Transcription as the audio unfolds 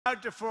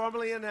To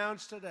formally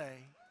announce today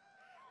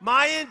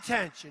my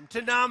intention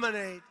to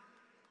nominate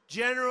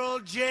General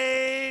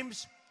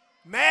James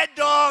Mad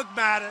Dog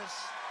Mattis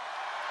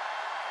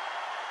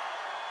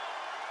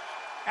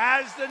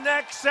as the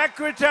next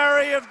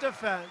Secretary of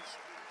Defense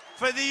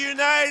for the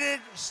United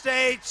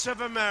States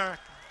of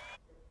America.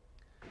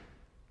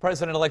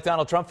 President-elect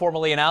Donald Trump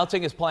formally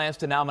announcing his plans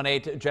to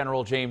nominate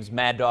General James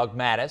Mad Dog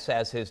Mattis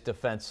as his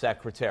defense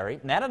secretary.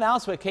 And that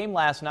announcement came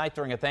last night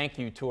during a thank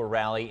you tour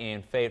rally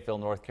in Fayetteville,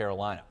 North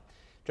Carolina.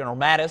 General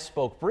Mattis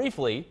spoke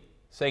briefly,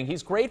 saying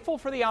he's grateful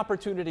for the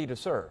opportunity to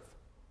serve.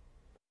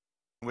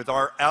 With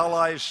our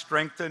allies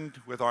strengthened,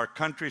 with our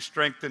country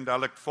strengthened, I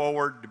look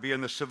forward to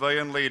being the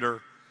civilian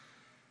leader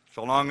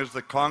so long as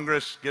the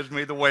Congress gives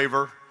me the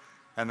waiver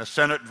and the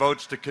Senate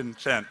votes to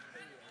consent.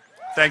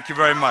 Thank you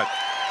very much.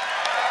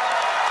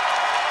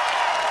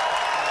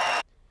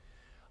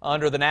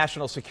 Under the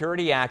National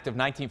Security Act of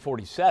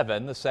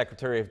 1947, the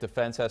Secretary of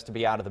Defense has to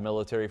be out of the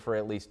military for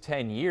at least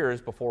 10 years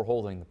before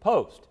holding the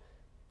post.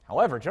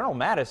 However, General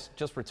Mattis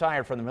just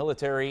retired from the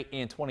military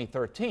in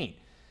 2013.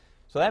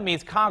 So that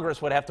means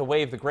Congress would have to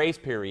waive the grace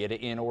period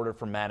in order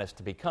for Mattis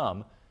to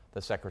become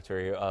the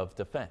Secretary of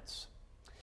Defense.